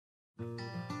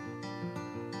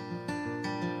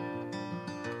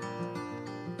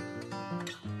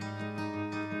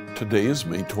Today is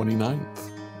May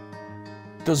 29th.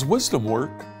 Does wisdom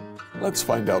work? Let's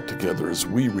find out together as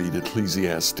we read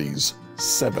Ecclesiastes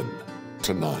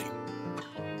 7-9.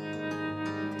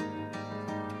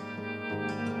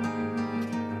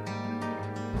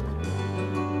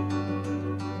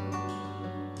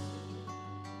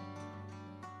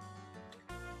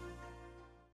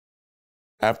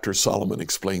 After Solomon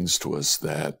explains to us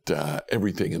that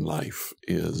everything in life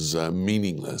is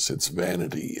meaningless, it's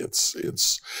vanity,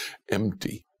 it's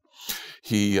empty,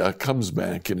 he comes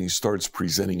back and he starts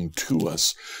presenting to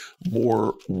us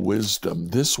more wisdom.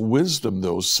 This wisdom,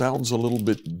 though, sounds a little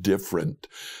bit different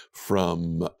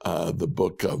from the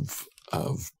book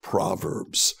of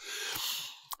Proverbs.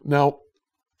 Now,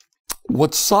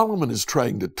 what Solomon is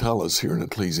trying to tell us here in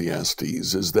Ecclesiastes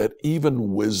is that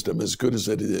even wisdom, as good as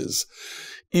it is,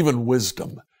 even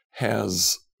wisdom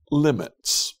has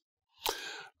limits.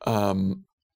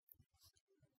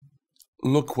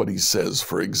 Look what he says,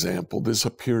 for example. This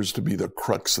appears to be the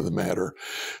crux of the matter.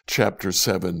 Chapter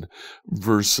 7,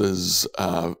 verses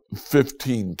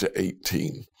 15 to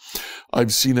 18.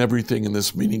 I've seen everything in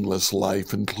this meaningless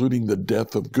life, including the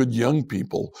death of good young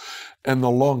people and the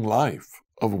long life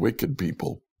of wicked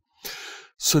people.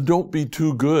 So don't be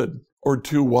too good or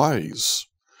too wise.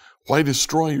 Why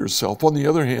destroy yourself? On the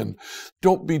other hand,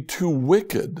 don't be too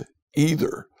wicked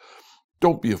either.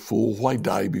 Don't be a fool. Why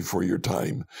die before your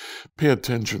time? Pay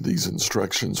attention to these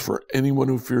instructions, for anyone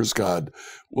who fears God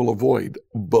will avoid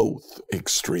both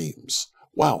extremes.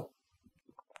 Wow.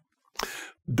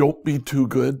 Don't be too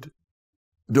good.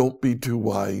 Don't be too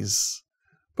wise.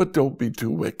 But don't be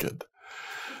too wicked.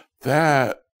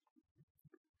 That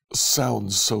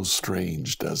sounds so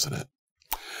strange, doesn't it?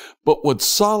 But what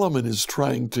Solomon is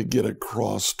trying to get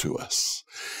across to us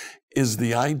is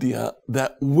the idea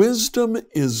that wisdom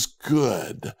is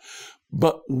good,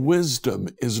 but wisdom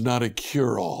is not a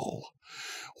cure-all.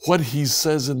 What he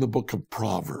says in the book of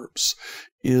Proverbs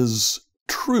is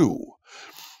true,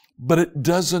 but it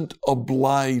doesn't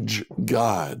oblige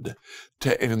God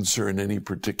to answer in any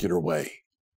particular way.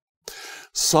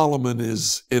 Solomon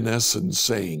is, in essence,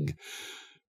 saying,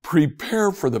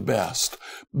 prepare for the best,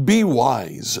 be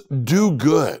wise, do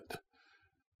good,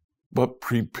 but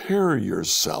prepare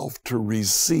yourself to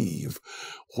receive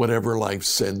whatever life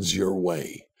sends your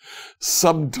way.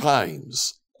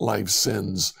 Sometimes life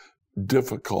sends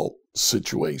difficult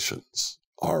situations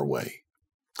our way.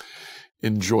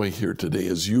 Enjoy here today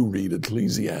as you read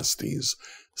Ecclesiastes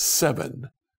 7-9.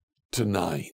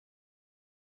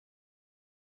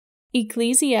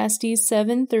 Ecclesiastes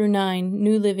 7-9,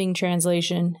 New Living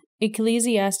Translation.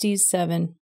 Ecclesiastes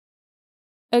 7.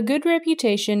 A good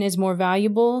reputation is more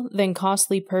valuable than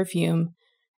costly perfume,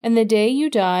 and the day you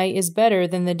die is better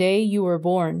than the day you were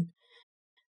born.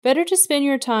 Better to spend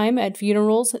your time at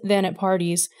funerals than at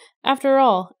parties. After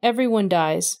all, everyone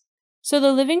dies. So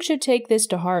the living should take this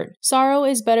to heart. Sorrow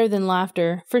is better than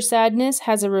laughter, for sadness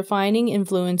has a refining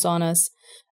influence on us.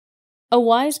 A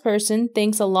wise person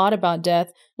thinks a lot about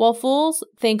death, while fools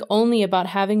think only about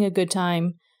having a good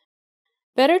time.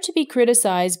 Better to be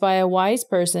criticized by a wise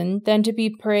person than to be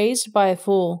praised by a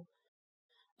fool.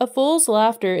 A fool's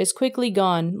laughter is quickly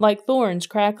gone, like thorns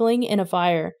crackling in a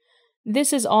fire.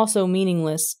 This is also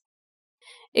meaningless.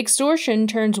 Extortion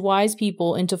turns wise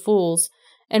people into fools,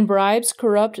 and bribes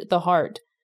corrupt the heart.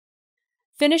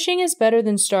 Finishing is better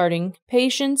than starting.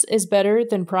 Patience is better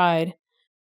than pride.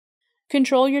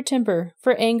 Control your temper,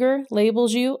 for anger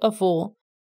labels you a fool.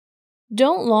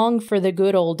 Don't long for the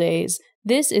good old days.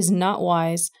 This is not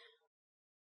wise.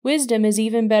 Wisdom is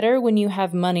even better when you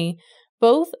have money.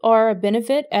 Both are a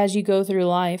benefit as you go through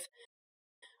life.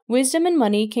 Wisdom and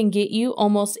money can get you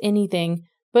almost anything,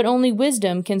 but only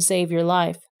wisdom can save your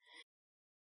life.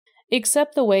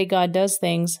 Accept the way God does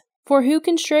things, for who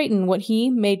can straighten what He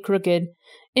made crooked?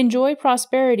 Enjoy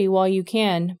prosperity while you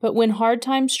can, but when hard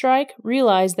times strike,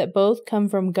 realize that both come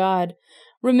from God.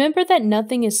 Remember that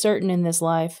nothing is certain in this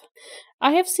life.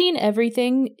 I have seen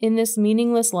everything in this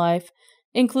meaningless life,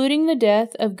 including the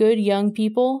death of good young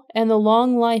people and the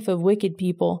long life of wicked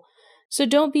people. So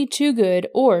don't be too good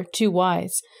or too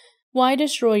wise. Why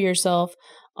destroy yourself?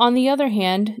 On the other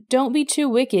hand, don't be too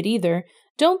wicked either.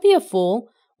 Don't be a fool.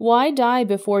 Why die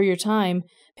before your time?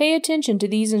 Pay attention to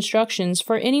these instructions,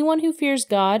 for anyone who fears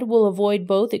God will avoid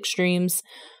both extremes.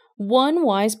 One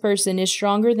wise person is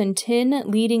stronger than 10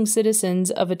 leading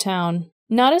citizens of a town.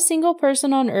 Not a single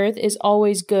person on earth is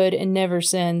always good and never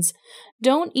sins.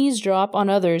 Don't eavesdrop on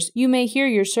others. You may hear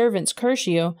your servants curse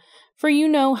you, for you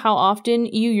know how often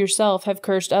you yourself have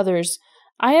cursed others.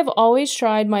 I have always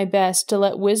tried my best to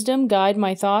let wisdom guide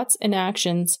my thoughts and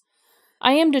actions.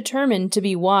 I am determined to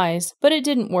be wise, but it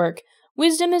didn't work.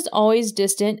 Wisdom is always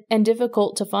distant and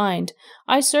difficult to find.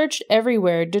 I searched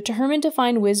everywhere, determined to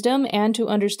find wisdom and to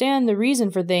understand the reason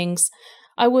for things.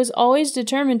 I was always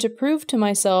determined to prove to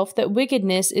myself that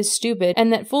wickedness is stupid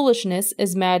and that foolishness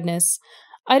is madness.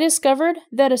 I discovered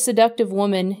that a seductive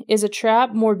woman is a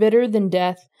trap more bitter than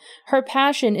death. Her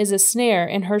passion is a snare,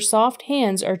 and her soft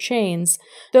hands are chains.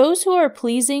 Those who are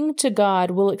pleasing to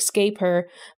God will escape her,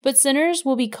 but sinners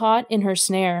will be caught in her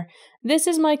snare. This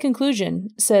is my conclusion,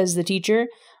 says the teacher.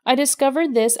 I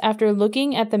discovered this after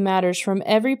looking at the matters from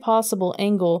every possible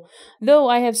angle. Though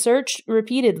I have searched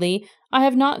repeatedly, I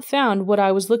have not found what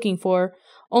I was looking for.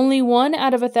 Only 1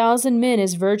 out of 1,000 men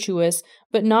is virtuous,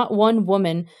 but not one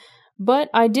woman. But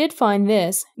I did find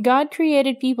this. God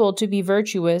created people to be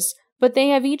virtuous, but they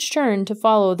have each turned to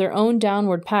follow their own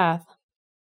downward path.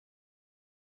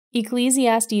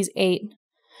 Ecclesiastes 8.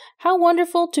 How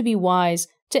wonderful to be wise,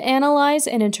 to analyze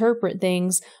and interpret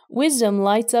things. Wisdom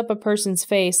lights up a person's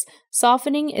face,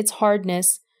 softening its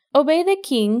hardness. Obey the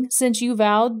king, since you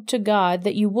vowed to God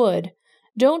that you would.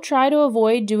 Don't try to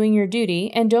avoid doing your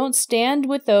duty, and don't stand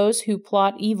with those who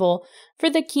plot evil, for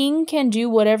the king can do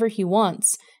whatever he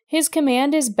wants. His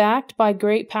command is backed by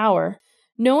great power.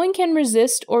 No one can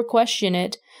resist or question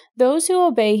it. Those who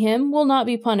obey him will not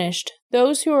be punished.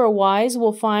 Those who are wise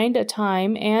will find a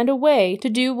time and a way to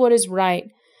do what is right.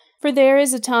 For there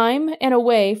is a time and a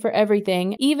way for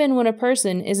everything, even when a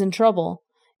person is in trouble.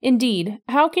 Indeed,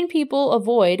 how can people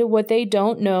avoid what they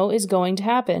don't know is going to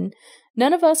happen?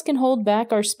 None of us can hold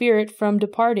back our spirit from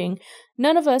departing.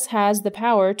 None of us has the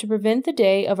power to prevent the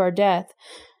day of our death.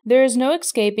 There is no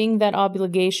escaping that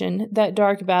obligation, that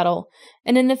dark battle,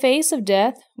 and in the face of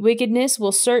death, wickedness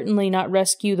will certainly not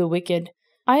rescue the wicked.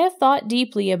 I have thought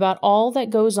deeply about all that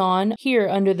goes on here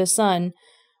under the sun,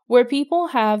 where people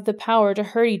have the power to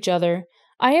hurt each other.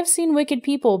 I have seen wicked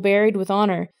people buried with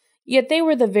honor, yet they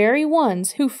were the very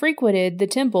ones who frequented the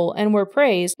temple and were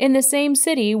praised in the same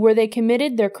city where they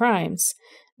committed their crimes.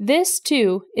 This,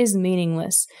 too, is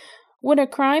meaningless. When a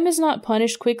crime is not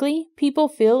punished quickly, people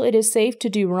feel it is safe to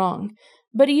do wrong.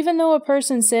 But even though a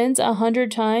person sins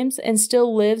 100 times and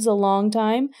still lives a long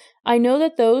time, I know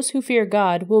that those who fear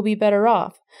God will be better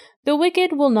off. The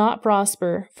wicked will not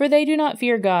prosper, for they do not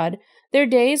fear God. Their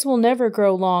days will never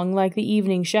grow long like the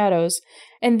evening shadows.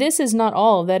 And this is not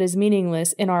all that is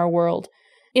meaningless in our world.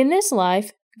 In this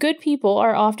life, good people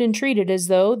are often treated as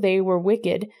though they were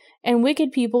wicked, and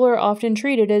wicked people are often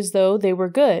treated as though they were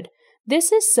good.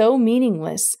 This is so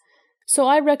meaningless. So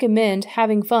I recommend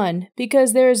having fun,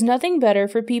 because there is nothing better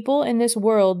for people in this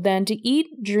world than to eat,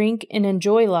 drink, and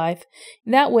enjoy life.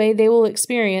 That way they will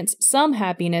experience some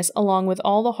happiness along with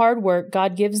all the hard work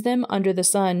God gives them under the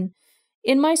sun.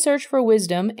 In my search for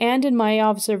wisdom and in my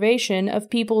observation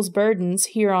of people's burdens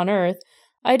here on earth,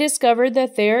 I discovered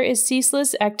that there is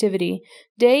ceaseless activity,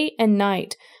 day and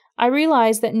night. I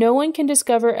realized that no one can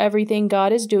discover everything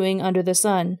God is doing under the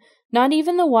sun. Not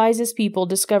even the wisest people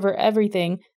discover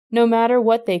everything, no matter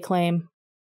what they claim.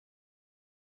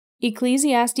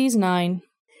 Ecclesiastes 9.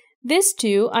 This,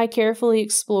 too, I carefully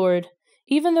explored.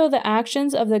 Even though the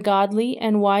actions of the godly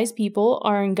and wise people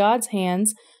are in God's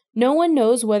hands, no one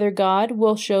knows whether God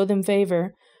will show them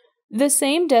favor. The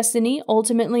same destiny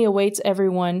ultimately awaits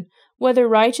everyone, whether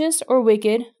righteous or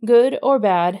wicked, good or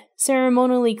bad,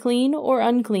 ceremonially clean or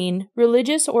unclean,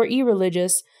 religious or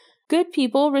irreligious. Good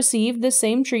people receive the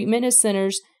same treatment as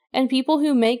sinners, and people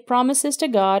who make promises to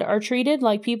God are treated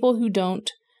like people who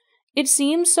don't. It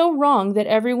seems so wrong that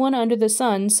everyone under the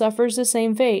sun suffers the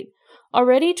same fate.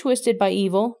 Already twisted by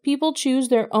evil, people choose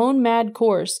their own mad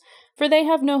course, for they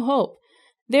have no hope.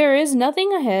 There is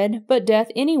nothing ahead but death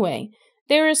anyway.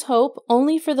 There is hope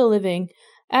only for the living.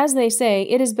 As they say,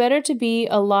 it is better to be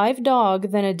a live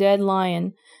dog than a dead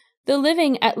lion. The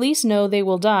living at least know they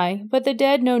will die, but the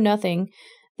dead know nothing.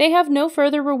 They have no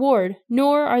further reward,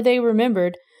 nor are they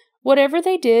remembered. Whatever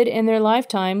they did in their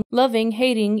lifetime, loving,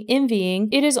 hating, envying,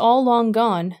 it is all long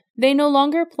gone. They no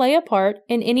longer play a part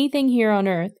in anything here on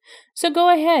earth. So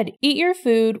go ahead, eat your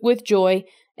food with joy,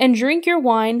 and drink your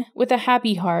wine with a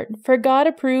happy heart, for God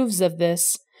approves of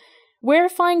this. Wear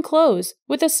fine clothes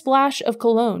with a splash of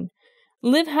cologne.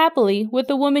 Live happily with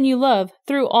the woman you love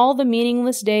through all the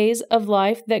meaningless days of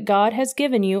life that God has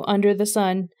given you under the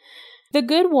sun. The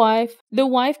good wife, the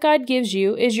wife God gives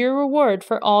you, is your reward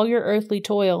for all your earthly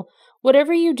toil.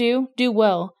 Whatever you do, do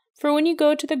well, for when you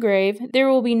go to the grave, there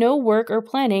will be no work or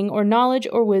planning or knowledge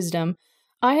or wisdom.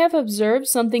 I have observed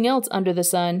something else under the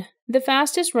sun. The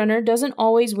fastest runner doesn't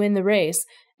always win the race,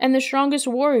 and the strongest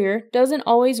warrior doesn't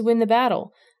always win the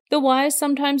battle. The wise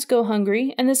sometimes go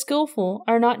hungry, and the skillful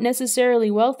are not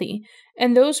necessarily wealthy,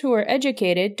 and those who are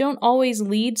educated don't always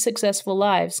lead successful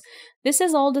lives. This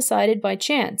is all decided by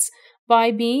chance,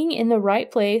 by being in the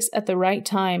right place at the right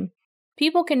time.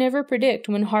 People can never predict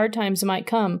when hard times might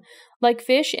come. Like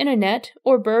fish in a net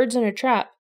or birds in a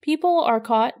trap, people are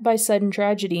caught by sudden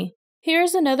tragedy.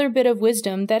 Here's another bit of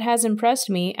wisdom that has impressed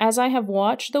me as I have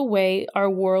watched the way our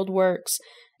world works.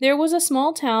 There was a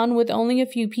small town with only a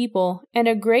few people, and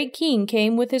a great king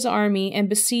came with his army and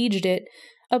besieged it.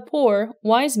 A poor,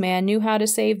 wise man knew how to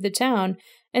save the town,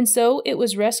 and so it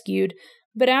was rescued.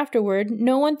 But afterward,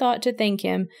 no one thought to thank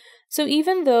him. So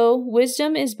even though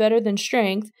wisdom is better than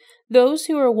strength, those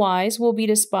who are wise will be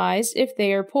despised if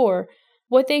they are poor.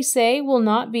 What they say will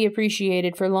not be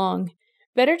appreciated for long.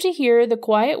 Better to hear the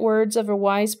quiet words of a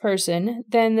wise person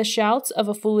than the shouts of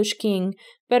a foolish king.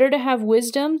 Better to have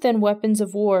wisdom than weapons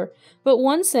of war. But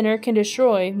one sinner can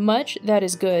destroy much that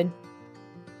is good.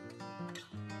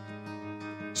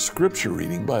 Scripture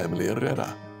reading by Emily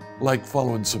Herrera. Like,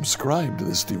 follow, and subscribe to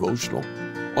this devotional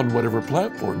on whatever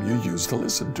platform you use to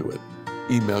listen to it.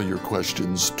 Email your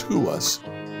questions to us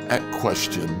at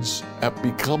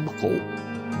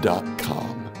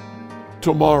questions@becomehope.com.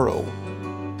 Tomorrow,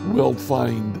 we'll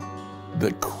find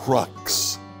the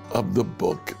crux of the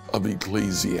book of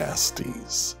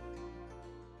Ecclesiastes.